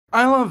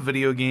I love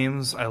video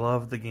games. I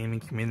love the gaming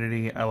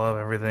community. I love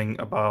everything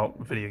about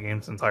video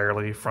games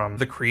entirely, from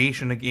the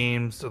creation of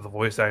games to the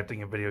voice acting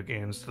in video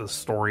games to the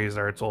stories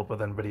that are told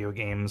within video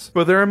games.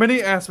 But there are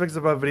many aspects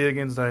about video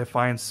games that I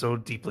find so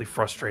deeply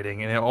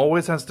frustrating, and it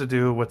always has to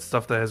do with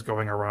stuff that is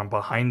going around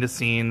behind the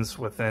scenes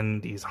within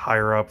these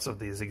higher-ups of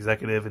these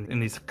executive in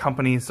these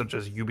companies such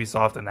as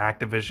Ubisoft and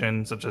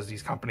Activision, such as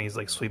these companies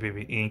like Sweet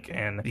Baby Inc.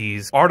 and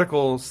these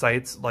article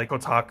sites like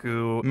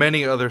Kotaku,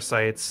 many other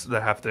sites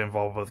that have to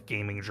involve with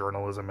gaming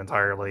journalism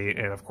entirely,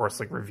 and of course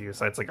like review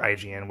sites like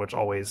IGN, which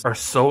always are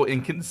so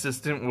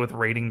inconsistent with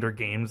rating their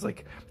games.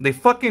 Like, they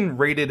fucking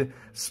rated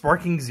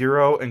Sparking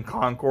Zero and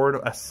Concord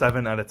a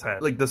 7 out of 10.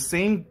 Like, the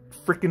same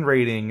freaking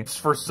rating.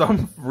 For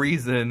some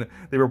reason,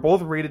 they were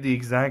both rated the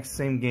exact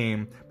same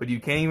game, but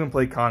you can't even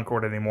play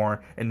Concord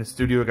anymore, and the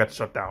studio got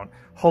shut down.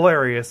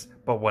 Hilarious,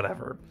 but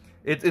whatever.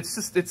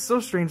 It's so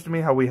strange to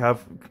me how we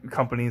have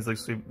companies like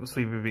Sweet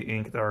Baby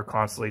Inc. that are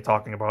constantly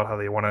talking about how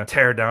they want to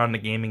tear down the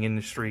gaming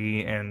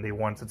industry and they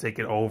want to take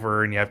it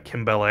over, and you have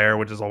Kim Belair,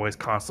 which is always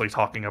constantly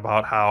talking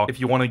about how if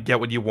you want to get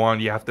what you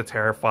want, you have to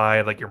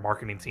terrify like your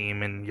marketing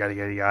team and yada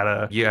yada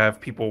yada. You have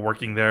people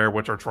working there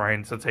which are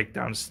trying to take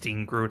down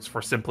Steam groups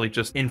for simply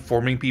just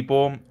informing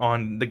people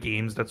on the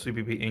games that Sweet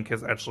Baby Inc.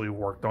 has actually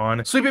worked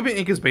on. Sweet Baby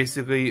Inc. is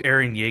basically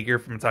Eren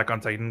Yeager from Attack on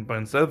Titan, but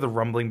instead of the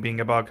rumbling being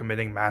about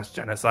committing mass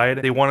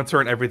genocide, they want to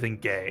turn everything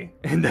gay,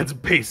 and that's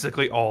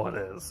basically all it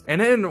is.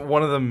 And then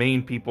one of the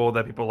main people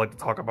that people like to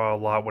talk about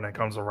a lot when it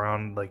comes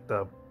around like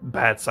the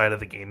bad side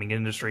of the gaming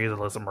industry is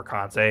Alyssa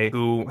Mercante,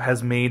 who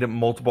has made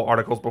multiple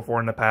articles before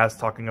in the past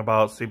talking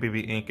about Sweet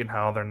Baby Inc. and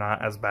how they're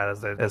not as bad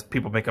as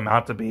people make them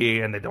out to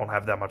be, and they don't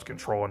have that much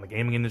control in the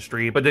gaming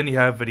industry. But then you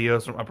have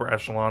videos from Upper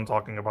Echelon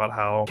talking about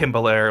how Kim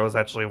Belair was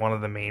actually one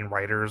of the main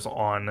writers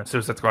on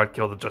Suicide Squad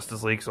Kill the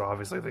Justice League, so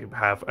obviously they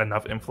have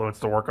enough influence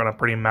to work on a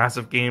pretty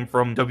massive game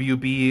from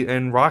WB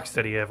and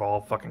Rocksteady of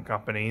all fucking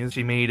companies.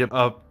 She made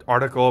a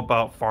article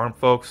about Farm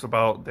Folks,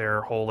 about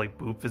their whole like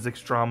boob physics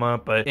drama,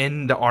 but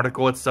in the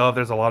article itself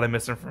there's a lot of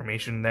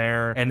misinformation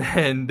there, and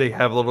then they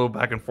have a little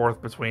back and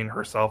forth between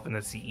herself and the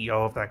CEO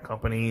of that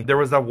company. There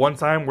was that one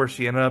time where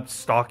she ended up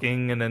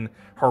stalking and then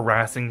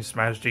harassing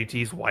Smash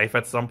JT's wife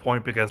at some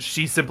point because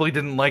she simply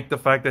didn't like the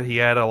fact that he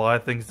had a lot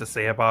of things to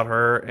say about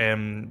her,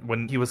 and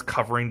when he was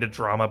covering the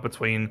drama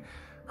between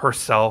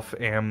herself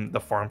and the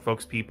Farm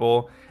Folks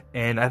people.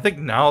 And I think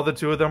now the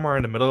two of them are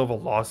in the middle of a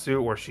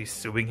lawsuit where she's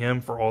suing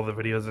him for all the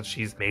videos that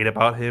she's made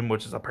about him,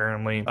 which is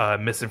apparently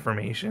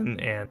misinformation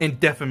and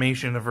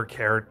defamation of her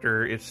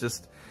character. It's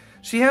just,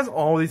 she has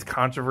all these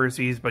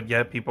controversies, but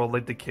yet people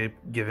like to keep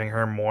giving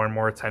her more and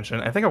more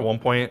attention. I think at one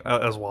point,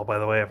 as well, by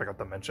the way, I forgot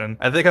to mention,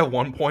 I think at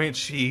one point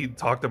she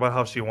talked about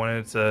how she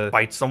wanted to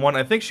fight someone.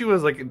 I think she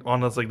was like on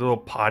this like little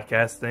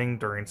podcast thing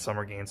during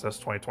Summer Games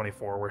Fest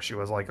 2024 where she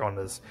was like on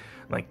this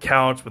like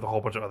couch with a whole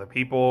bunch of other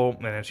people,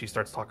 and then she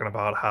starts talking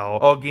about how,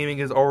 oh, gaming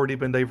has already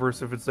been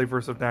diverse if it's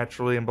diverse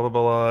naturally, and blah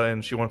blah blah,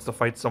 and she wants to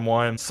fight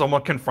someone.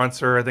 Someone confronts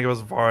her, I think it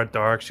was Vara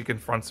Dark, she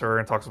confronts her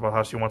and talks about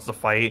how she wants to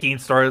fight.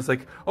 Keemstar is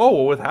like, oh,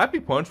 well, with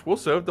Happy Punch, we'll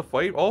set up the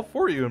fight all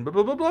for you, and blah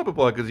blah blah blah blah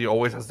blah, because he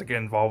always has to get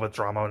involved with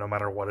drama no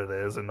matter what it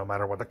is, and no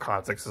matter what the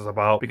context is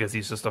about, because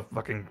he's just a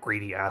fucking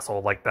greedy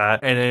asshole like that.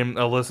 And then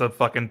Alyssa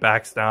fucking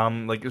backs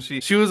down, like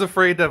she was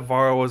afraid that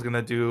Vara was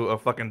gonna do a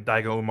fucking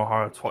Daigo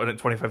Umehara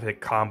 25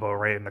 hit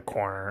combo right in the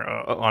corner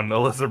on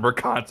Alyssa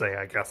Mercante,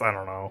 I guess. I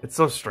don't know. It's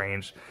so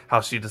strange how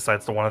she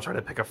decides to want to try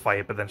to pick a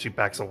fight, but then she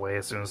backs away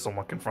as soon as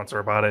someone confronts her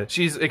about it.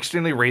 She's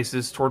extremely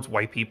racist towards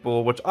white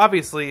people, which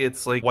obviously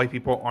it's like white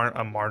people aren't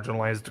a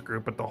marginalized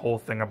group, but the whole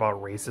thing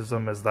about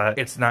racism is that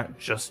it's not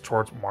just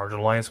towards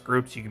marginalized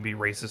groups. You can be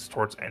racist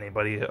towards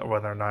anybody,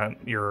 whether or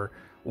not you're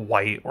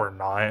white or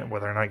not,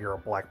 whether or not you're a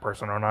black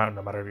person or not,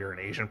 no matter if you're an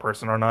Asian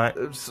person or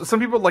not. Some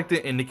people like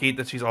to indicate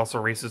that she's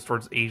also racist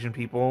towards Asian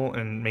people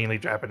and mainly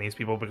Japanese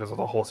people because of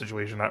the whole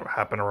situation that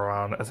happened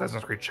around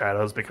Assassin's Creed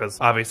Shadows, because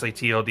obviously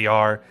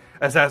TLDR,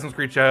 Assassin's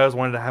Creed Shadows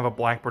wanted to have a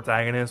black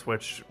protagonist,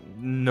 which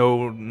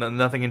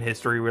nothing in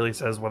history really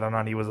says whether or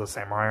not he was a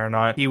samurai or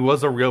not. He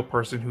was a real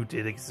person who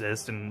did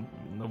exist and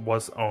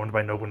was owned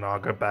by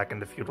Nobunaga back in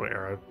the feudal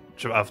era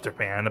of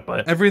Japan,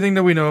 but everything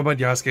that we know about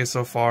Yasuke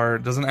so far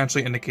doesn't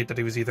actually indicate that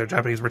he was either a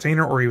Japanese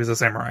retainer or he was a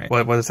samurai.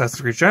 What Assassin's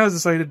Creed Shadows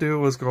decided to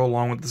do was go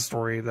along with the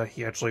story that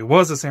he actually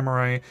was a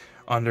samurai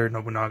under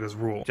Nobunaga's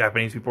rule.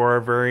 Japanese people are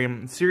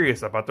very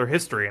serious about their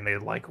history, and they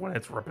like when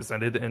it's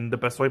represented in the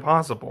best way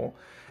possible.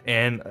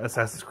 And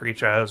Assassin's Creed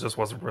Shadows just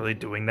wasn't really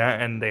doing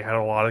that, and they had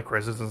a lot of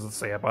criticisms to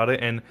say about it,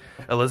 and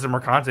Alyssa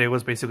Mercante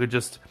was basically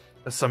just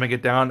summing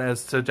it down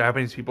as to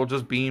Japanese people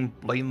just being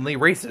blatantly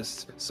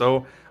racist.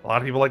 So a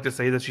lot of people like to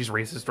say that she's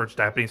racist towards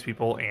Japanese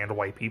people and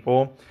white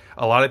people.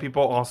 A lot of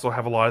people also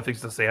have a lot of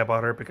things to say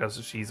about her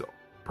because she's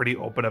pretty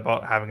open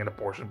about having an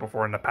abortion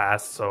before in the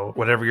past. So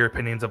whatever your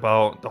opinions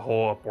about the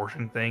whole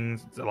abortion thing,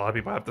 a lot of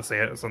people have to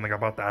say something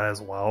about that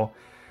as well.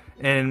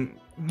 And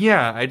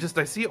yeah, I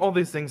see all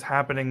these things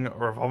happening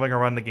revolving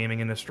around the gaming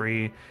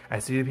industry. I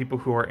see the people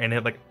who are in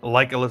it, like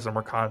Alyssa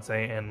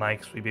Mercante and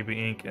like Sweet Baby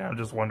Inc. And I'm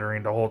just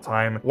wondering the whole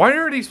time, why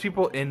are these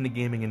people in the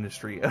gaming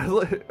industry?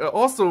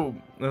 Also,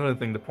 another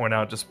thing to point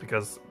out, just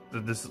because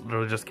this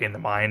literally just came to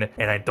mind,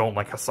 and I don't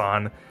like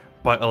Hassan,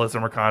 but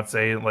Alyssa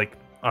Mercante, like,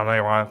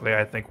 unironically,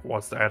 I think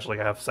wants to actually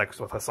have sex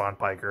with Hassan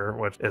Piker,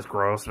 which is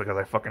gross because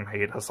I fucking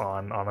hate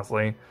Hassan,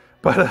 honestly.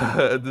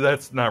 But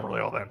that's not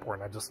really all that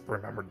important. I just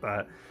remembered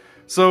that.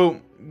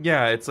 So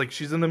yeah, it's like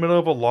she's in the middle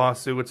of a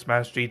lawsuit with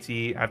Smash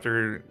JT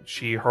after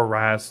she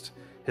harassed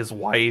his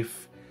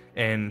wife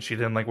and she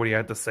didn't like what he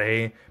had to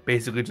say,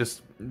 basically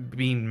just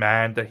being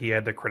mad that he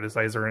had to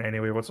criticize her in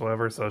any way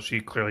whatsoever. So she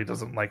clearly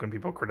doesn't like when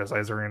people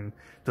criticize her and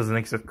doesn't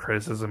accept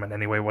criticism in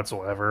any way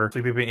whatsoever.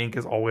 Sweet Baby Inc.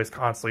 is always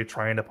constantly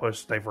trying to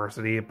push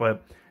diversity,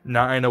 but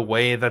not in a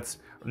way that's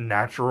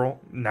natural.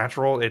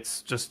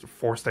 It's just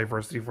forced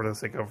diversity for the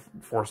sake of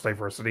forced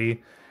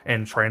diversity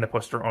and trying to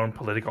push their own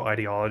political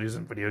ideologies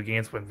in video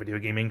games, when video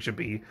gaming should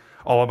be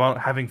all about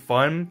having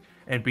fun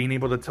and being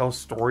able to tell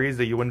stories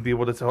that you wouldn't be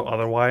able to tell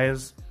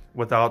otherwise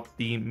without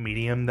the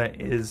medium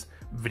that is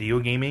video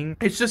gaming.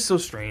 It's just so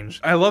strange.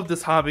 I love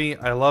this hobby.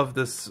 I love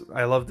this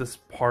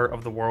part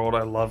of the world.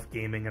 I love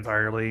gaming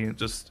entirely.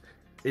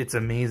 It's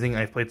amazing.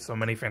 I've played so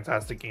many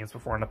fantastic games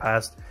before in the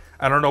past.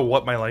 I don't know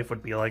what my life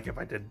would be like if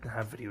I didn't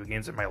have video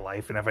games in my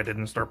life and if I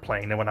didn't start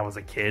playing it when I was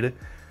a kid.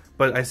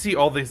 But I see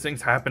all these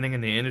things happening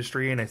in the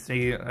industry, and I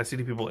see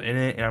the people in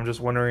it, and I'm just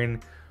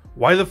wondering,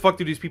 why the fuck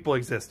do these people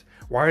exist?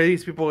 Why are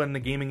these people in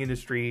the gaming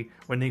industry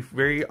when they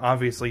very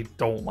obviously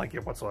don't like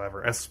it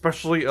whatsoever?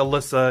 Especially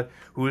Alyssa,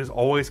 who is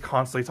always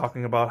constantly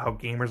talking about how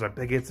gamers are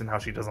bigots and how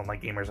she doesn't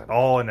like gamers at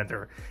all and that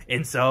they're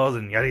incels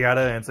and yada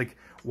yada. And it's like,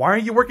 why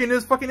aren't you working in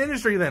this fucking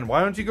industry then?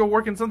 Why don't you go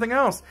work in something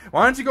else?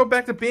 Why don't you go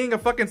back to being a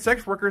fucking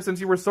sex worker since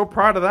you were so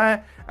proud of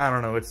that? I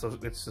don't know. It's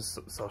just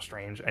so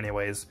strange.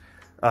 Anyways,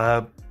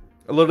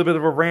 a little bit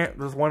of a rant,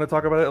 just want to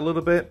talk about it a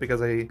little bit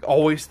because I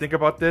always think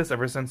about this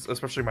ever since,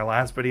 especially my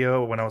last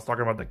video when I was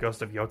talking about the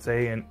Ghost of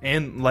Yote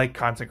and like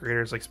content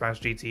creators like Smash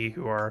GT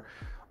who are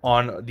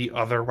on the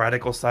other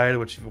radical side,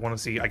 which if you want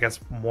to see, I guess,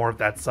 more of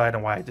that side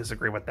and why I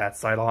disagree with that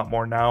side a lot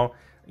more now,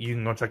 you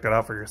can go check that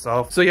out for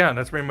yourself. So yeah,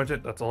 that's pretty much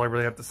it. That's all I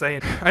really have to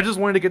say. I just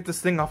wanted to get this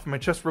thing off of my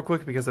chest real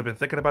quick because I've been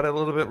thinking about it a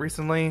little bit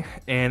recently,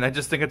 and I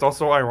just think it's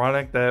also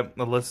ironic that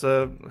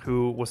Alyssa,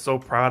 who was so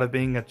proud of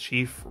being a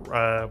chief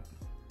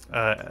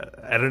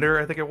editor,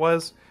 I think it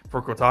was,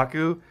 for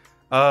Kotaku,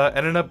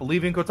 ended up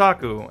leaving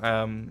Kotaku.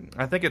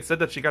 I think it said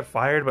that she got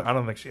fired, but I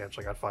don't think she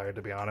actually got fired,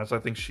 to be honest. I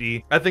think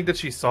that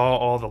she saw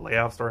all the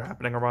layoffs that were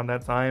happening around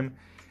that time,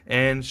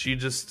 and she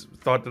just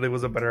thought that it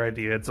was a better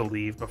idea to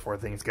leave before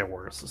things get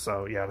worse.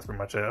 So yeah, that's pretty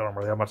much it. I don't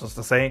really have much else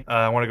to say.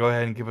 I want to go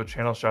ahead and give a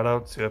channel shout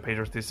out to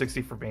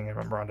Pagers360 for being a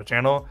member on the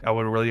channel. I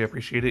would really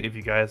appreciate it if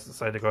you guys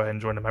decide to go ahead and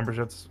join the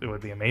memberships. It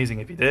would be amazing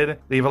if you did.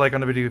 Leave a like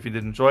on the video if you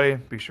did enjoy.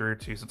 Be sure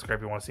to subscribe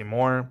if you want to see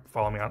more.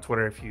 Follow me on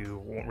Twitter if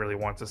you really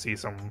want to see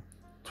some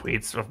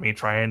tweets of me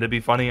trying to be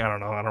funny. I don't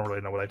know. I don't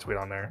really know what I tweet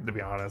on there, to be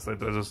honest.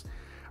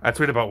 I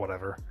tweet about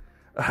whatever.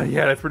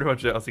 Yeah, that's pretty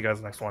much it. I'll see you guys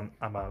in the next one.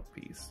 I'm out.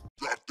 Peace.